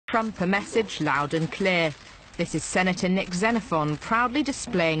Trump a message loud and clear. This is Senator Nick Xenophon proudly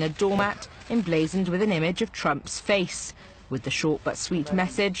displaying a doormat emblazoned with an image of Trump's face, with the short but sweet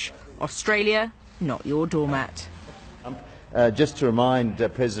message, Australia, not your doormat. Just to remind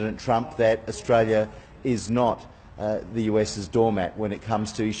President Trump that Australia is not the US's doormat when it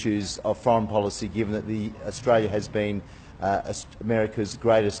comes to issues of foreign policy, given that Australia has been America's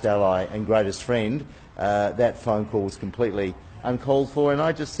greatest ally and greatest friend. That phone call was completely uncalled for, and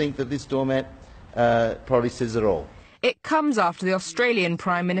I just think that this doormat probably says it all. It comes after the Australian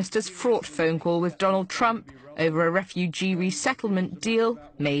Prime Minister's fraught phone call with Donald Trump over a refugee resettlement deal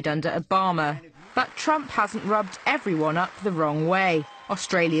made under Obama. But Trump hasn't rubbed everyone up the wrong way.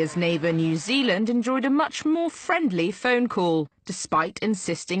 Australia's neighbour New Zealand enjoyed a much more friendly phone call, despite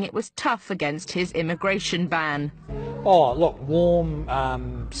insisting it was tough against his immigration ban. Oh, look,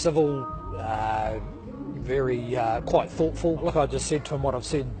 warm, civil, very quite thoughtful. Look, I just said to him what I've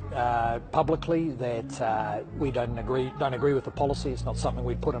said publicly, that we don't agree with the policy. It's not something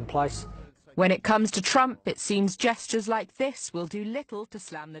we'd put in place. When it comes to Trump, it seems gestures like this will do little to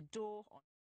slam the door on